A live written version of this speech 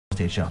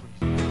Estate Show.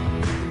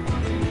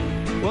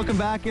 Welcome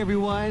back,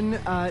 everyone.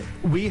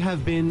 We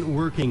have been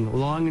working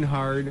long and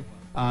hard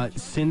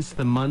since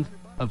the month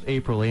of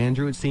April,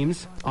 Andrew, it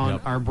seems, on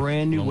our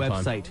brand new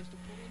website.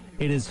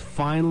 It is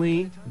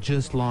finally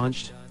just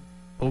launched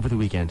over the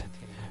weekend.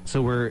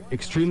 So we're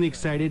extremely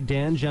excited.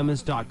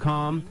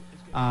 dangemus.com.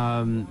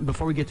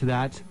 Before we get to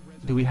that,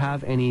 do we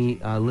have any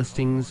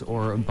listings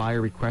or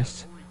buyer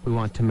requests we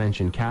want to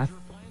mention? Kath,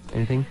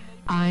 anything?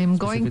 I'm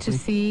going to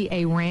see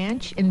a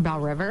ranch in Bell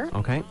River.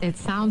 Okay. It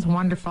sounds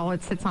wonderful.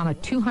 It sits on a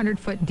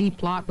 200-foot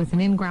deep lot with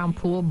an in-ground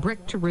pool,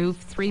 brick to roof,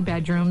 3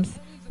 bedrooms,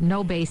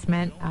 no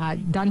basement,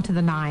 done to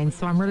the nines.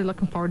 So I'm really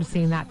looking forward to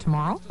seeing that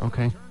tomorrow.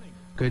 Okay.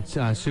 Good.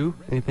 Sue,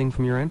 anything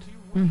from your end?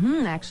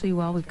 Actually,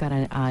 well, we've got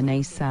a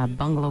nice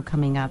bungalow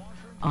coming up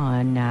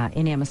on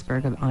in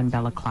Amherstburg on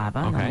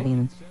Balaclava. Okay. That'll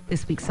be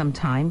this week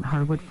sometime.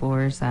 Hardwood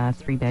floors,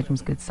 3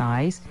 bedrooms, good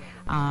size.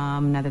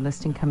 Another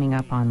listing coming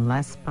up on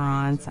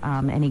L'Esperance.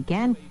 And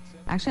again,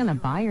 actually on the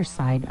buyer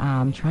side,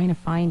 trying to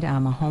find a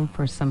home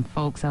for some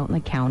folks out in the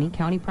county.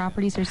 County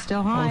properties are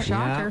still hot. Oh,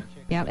 shocker.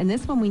 Yeah, and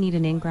this one we need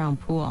an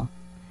in-ground pool.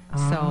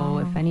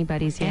 So if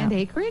anybody's... And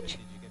acreage?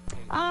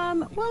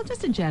 Well,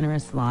 just a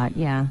generous lot,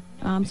 yeah.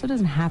 So it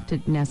doesn't have to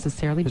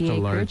necessarily Just be a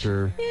acreage.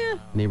 larger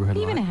neighborhood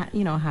Even lot.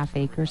 a half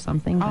acre or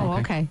something. Oh,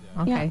 but- okay.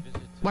 Yeah.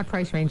 What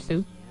price range,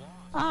 Sue?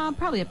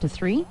 Probably up to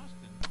 3.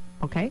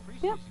 Okay.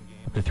 Yep.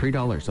 Up to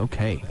 $3.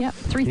 Okay. Yep.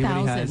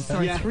 3,000.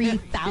 Sorry,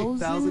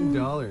 3,000.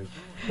 $3,000.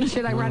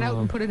 Should I run out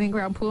and put an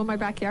in-ground pool in my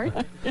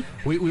backyard?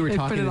 We were They put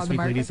talking it this on the week,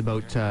 market? ladies,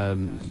 about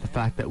the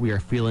fact that we are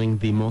feeling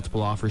the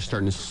multiple offers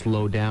starting to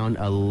slow down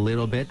a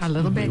little bit. A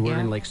little bit, We're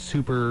yeah. in like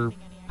super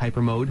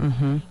hyper mode.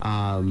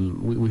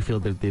 We feel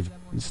that they've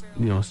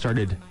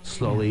started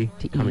slowly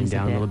To coming ease a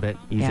down a bit. little bit,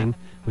 easing,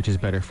 which is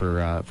better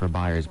for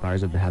buyers.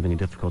 Buyers have been having a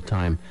difficult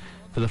time.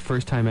 For the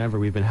first time ever,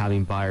 we've been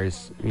having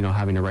buyers,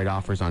 having to write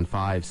offers on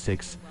 5,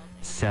 6,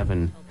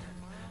 7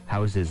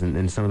 houses,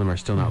 and some of them are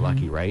still not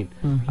lucky, right?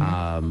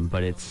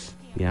 But it's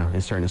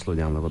starting to slow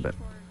down a little bit,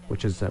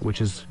 which is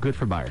good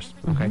for buyers.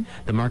 Okay,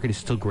 the market is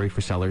still great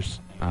for sellers.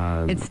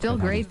 It's still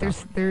of having great.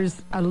 stuff.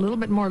 There's a little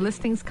bit more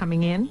listings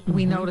coming in.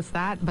 We noticed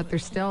that, but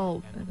there's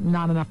still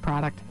not enough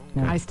product.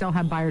 No. I still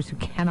have buyers who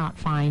cannot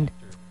find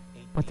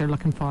what they're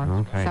looking for.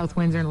 Okay. South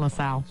Windsor and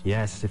LaSalle.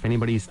 Yes, if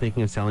anybody's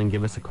thinking of selling,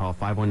 give us a call,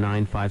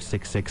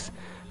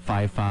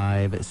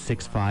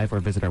 519-566-5565, or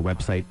visit our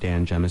website,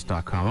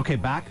 dangemus.com. Okay,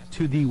 back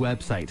to the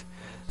website.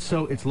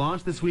 So it's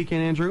launched this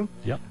weekend, Andrew.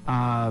 Yep.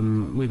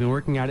 We've been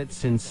working at it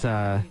since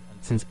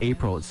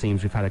April, it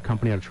seems. We've had a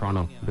company out of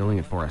Toronto building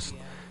it for us.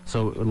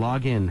 So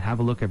log in, have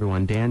a look,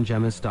 everyone,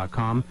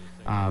 dangemus.com.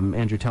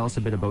 Andrew, tell us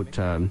a bit about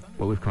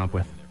what we've come up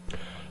with.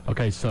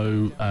 Okay,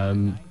 so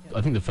I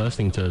think the first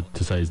thing to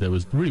say is there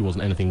really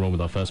wasn't anything wrong with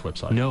our first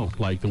website. No.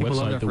 Like the People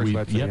love website their that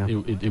first we,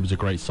 website, yeah. it was a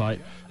great site,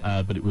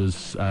 but it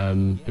was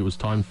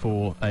time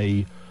for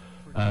a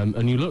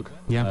new look,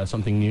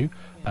 something new.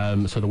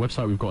 So the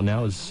website we've got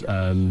now is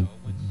the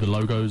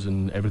logos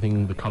and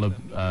everything, the color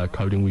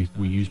coding we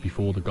used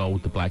before, the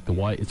gold, the black, the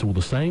white. It's all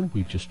the same.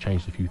 We've just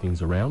changed a few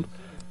things around.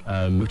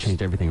 We've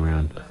changed everything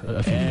around.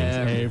 A few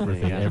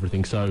things,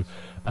 everything. So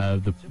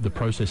the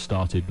process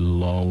started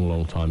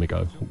long time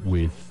ago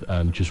with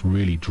just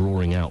really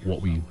drawing out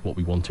what we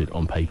wanted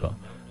on paper.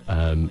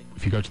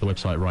 If you go to the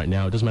website right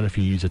now, it doesn't matter if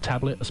you use a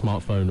tablet, a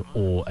smartphone,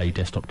 or a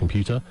desktop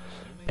computer.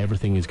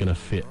 Everything is going to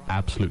fit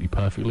absolutely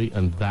perfectly,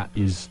 and that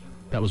was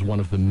one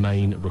of the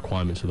main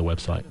requirements of the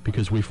website,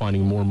 because we're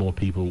finding more and more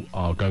people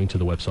are going to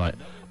the website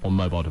on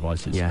mobile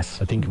devices.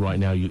 Yes. I think right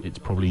now it's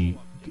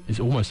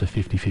almost a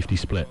 50-50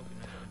 split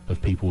of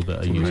people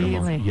that are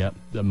using Really?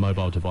 the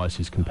mobile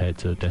devices compared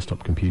to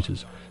desktop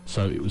computers.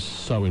 So it was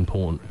so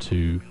important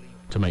to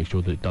make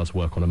sure that it does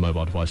work on a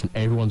mobile device. And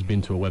everyone's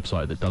been to a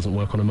website that doesn't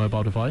work on a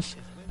mobile device,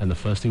 and the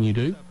first thing you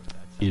do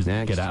is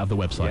get out of the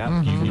website.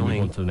 Yep. You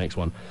move on to the next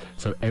one.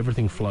 So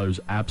everything flows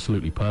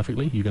absolutely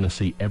perfectly. You're going to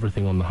see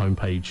everything on the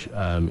homepage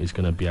is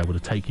going to be able to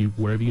take you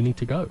wherever you need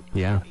to go.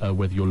 Yeah.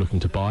 Whether you're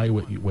looking to buy,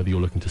 whether you're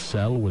looking to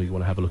sell, whether you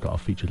want to have a look at our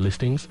featured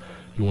listings,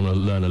 you want to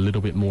learn a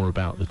little bit more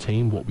about the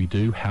team, what we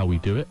do, how we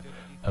do it,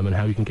 and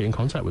how you can get in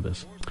contact with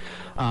us.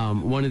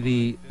 One of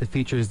the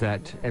features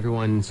that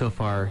everyone so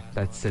far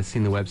that's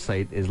seen the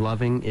website is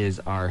loving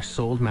is our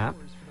sold map,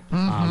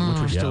 which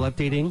we're still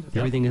updating.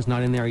 Yeah. Everything is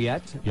not in there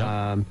yet.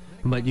 Yeah.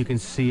 But you can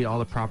see all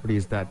the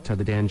properties that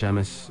the Dan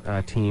Gemus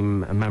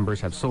team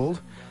members have sold,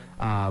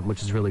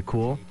 which is really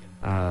cool.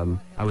 We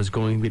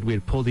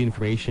had pulled the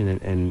information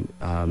and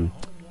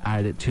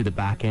added it to the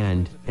back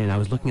end, and I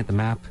was looking at the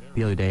map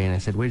the other day, and I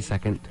said, wait a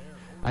second,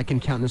 I can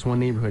count in this one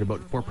neighborhood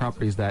about 4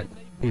 properties that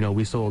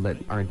we sold that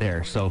aren't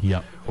there. So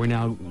we're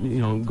now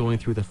going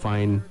through the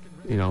fine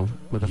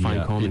with a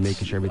fine comb and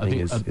making sure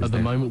everything is at there. the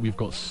moment we've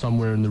got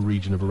somewhere in the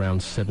region of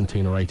around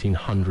 17 or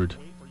 1800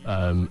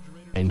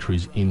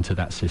 entries into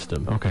that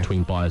system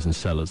between buyers and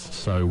sellers.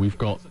 So we've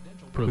got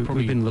probably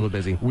we've been a little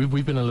busy.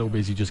 We've been a little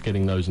busy just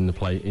getting those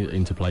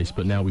into place,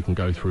 but now we can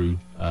go through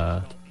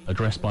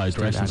address by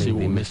address and see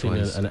what we're missing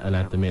and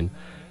add them in.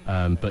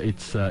 But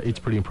it's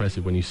pretty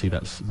impressive when you see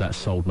that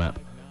sold map.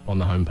 on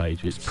the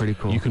homepage. It's pretty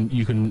cool. You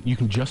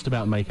can just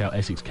about make out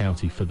Essex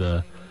County for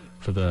the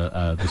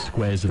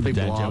squares of the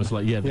Dan Gemus,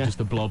 like just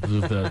the blobs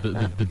of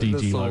the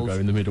DG logo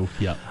in the middle.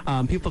 Yeah.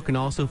 People can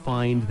also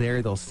find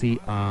there. They'll see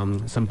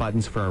some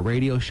buttons for our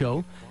radio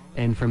show,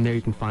 and from there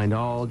you can find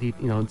all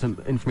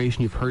some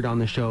information you've heard on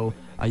the show.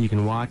 You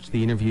can watch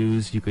the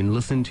interviews. You can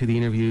listen to the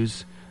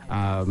interviews.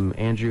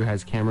 Andrew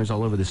has cameras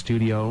all over the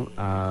studio,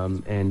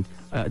 and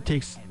it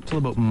takes till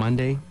about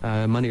Monday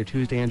or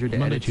Tuesday, Andrew, to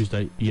Monday, edit.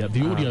 Tuesday. Yeah,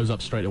 the audio's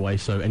up straight away,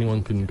 so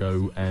anyone can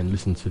go and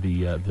listen to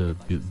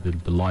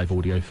the live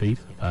audio feed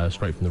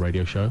straight from the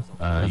radio show.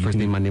 First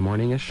thing Monday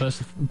morning-ish?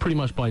 Pretty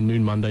much by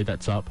noon Monday,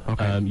 that's up.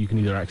 Okay. You can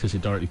either access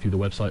it directly through the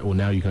website, or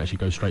now you can actually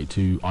go straight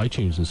to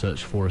iTunes and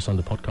search for us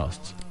under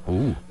podcasts.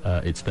 Ooh.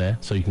 It's there,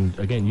 so you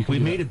can We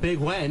made it big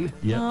when?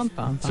 Yeah.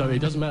 So it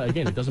doesn't matter.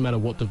 Again, it doesn't matter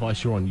what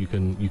device you're on. You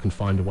can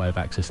find a way of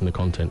accessing the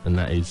content, and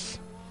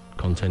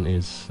content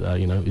is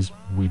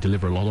we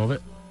deliver a lot of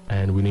it,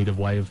 and we need a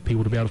way of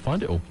people to be able to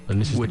find it all. And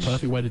this is the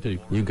perfect way to do.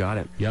 You got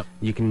it. Yep.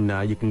 You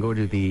can go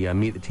to the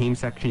Meet the Team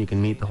section. You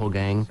can meet the whole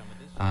gang.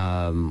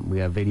 We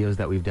have videos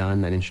that we've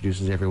done that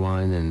introduces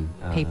everyone, and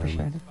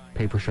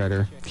Paper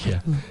shredder.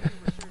 Yeah.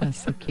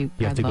 That's so cute.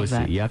 You have to go see.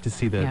 that. You have to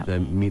see the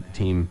Meet the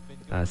Team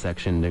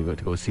section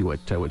to go see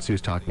what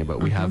Sue's talking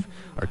about. We have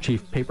our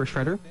chief paper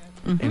shredder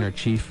and our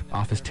chief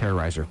office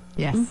terrorizer.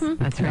 Yes,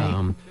 that's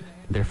right.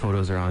 Their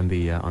photos are on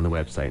the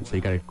website, so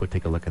you got to go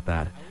take a look at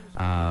that.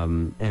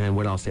 And then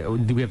what else?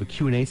 Do we have a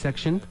Q&A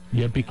section?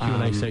 Yeah, big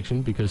Q&A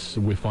section, because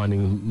we're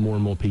finding more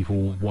and more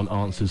people want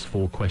answers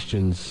for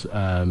questions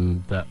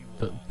that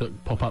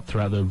pop up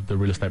throughout the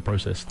real estate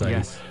process.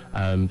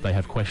 They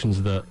have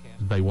questions that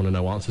they want to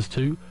know answers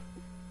to.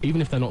 Even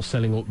if they're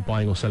not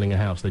buying or selling a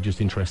house, they're just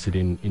interested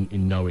in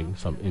knowing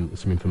some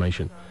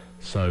information.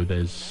 So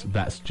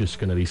that's just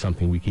going to be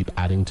something we keep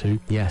adding to.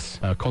 Yes.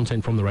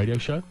 Content from the radio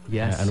show.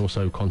 Yes. And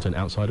also content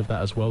outside of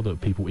that as well, that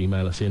people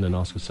email us in and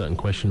ask us certain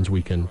questions.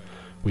 We can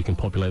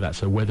populate that.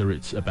 So whether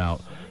it's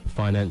about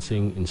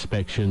financing,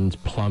 inspections,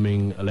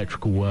 plumbing,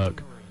 electrical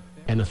work,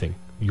 anything,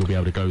 you'll be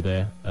able to go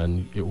there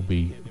and it will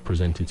be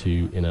presented to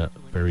you in a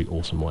very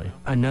awesome way.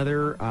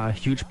 Another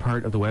huge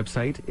part of the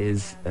website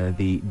is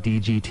the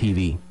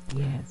DGTV.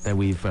 Yes. That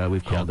we've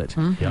called it.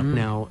 Yep.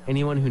 Now,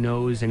 anyone who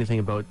knows anything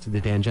about the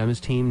Dan Gemus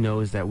team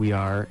knows that we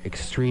are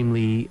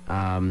extremely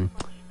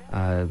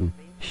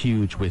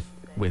huge with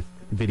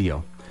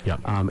video.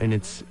 Yep. And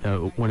it's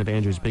one of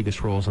Andrew's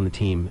biggest roles on the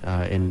team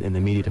in the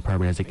media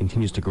department as it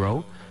continues to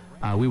grow.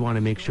 We want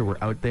to make sure we're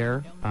out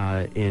there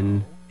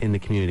in the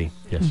community.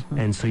 Yes.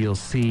 And so you'll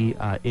see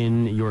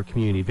in your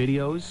community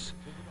videos,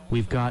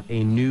 we've got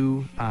a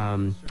new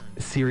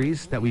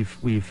series that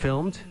we've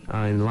filmed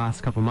in the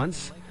last couple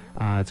months.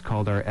 It's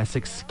called our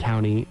Essex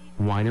County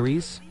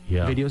Wineries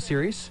video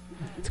series.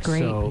 It's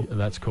great. So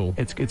that's cool.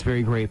 It's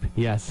very grape.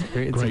 Yes,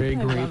 it's a very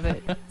I grape love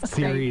it.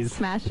 series. Great.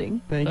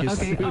 Smashing. Thank you.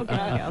 Okay. Sue.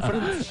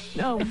 Okay.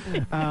 No.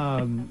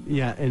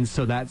 Yeah, and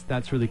so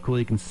that's really cool.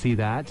 You can see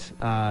that.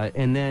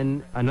 And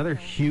then another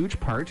huge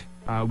part,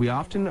 we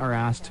often are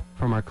asked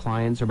from our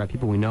clients or by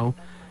people we know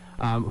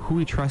who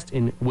we trust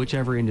in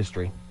whichever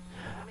industry.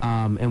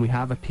 And we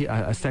have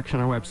a section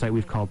on our website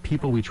we've called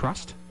People We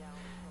Trust.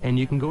 And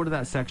you can go to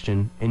that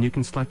section and you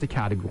can select a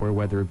category,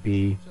 whether it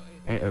be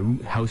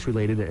house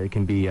related. It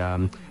can be,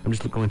 I'm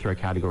just going through our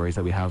categories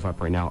that we have up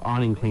right now: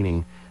 awning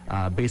cleaning,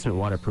 basement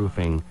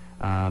waterproofing,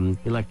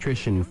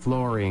 electrician,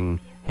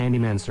 flooring,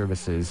 handyman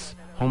services,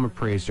 home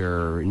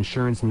appraiser,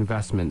 insurance and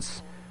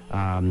investments.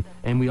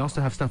 And we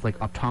also have stuff like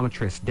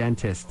optometrists,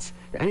 dentists,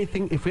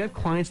 anything. If we have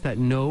clients that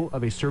know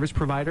of a service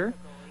provider,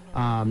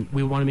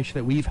 we want to make sure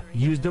that we've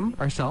used them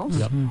ourselves,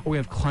 or we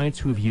have clients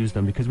who have used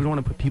them, because we don't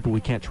want to put people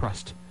we can't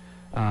trust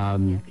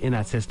in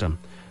that system.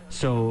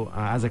 So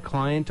as a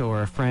client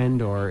or a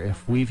friend, or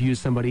if we've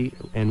used somebody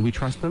and we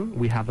trust them,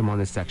 we have them on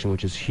this section,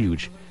 which is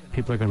huge.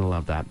 People are going to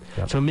love that.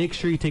 Yep. So make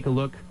sure you take a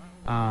look.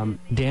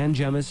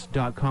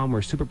 dangemus.com.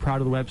 We're super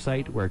proud of the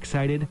website. We're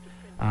excited.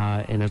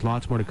 And there's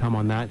lots more to come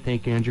on that.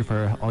 Thank you, Andrew,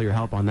 for all your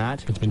help on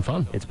that. It's been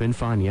fun. It's been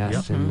fun,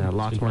 yes. Yep. And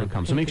lots more to fun.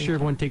 come. So make sure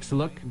everyone takes a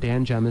look.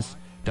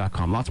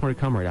 dangemus.com. Lots more to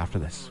come right after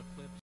this.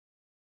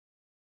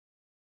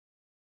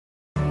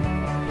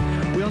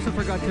 We also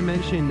forgot to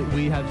mention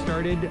we have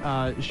started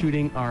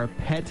shooting our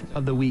Pet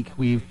of the Week.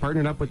 We've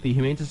partnered up with the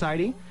Humane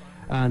Society,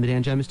 the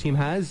Dan Gemus team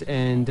has,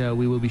 and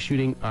we will be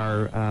shooting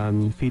our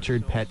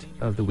featured Pet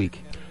of the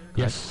Week.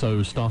 Yes,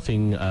 so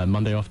starting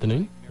Monday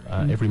afternoon,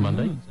 every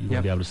Monday, you're going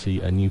to be able to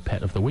see a new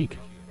Pet of the Week.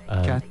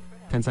 Kat,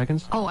 10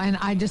 seconds. Oh, and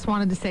I just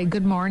wanted to say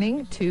good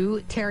morning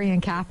to Terry and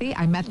Kathy.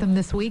 I met them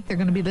this week. They're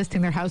going to be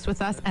listing their house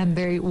with us, and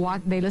they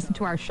listen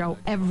to our show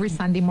every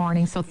Sunday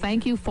morning. So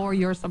thank you for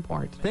your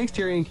support. Thanks,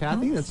 Terry and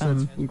Kathy. That's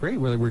great.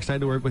 We're excited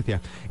to work with you.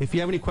 If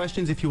you have any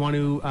questions, if you want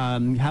to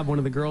have one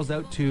of the girls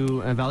out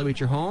to evaluate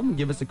your home,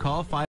 give us a call.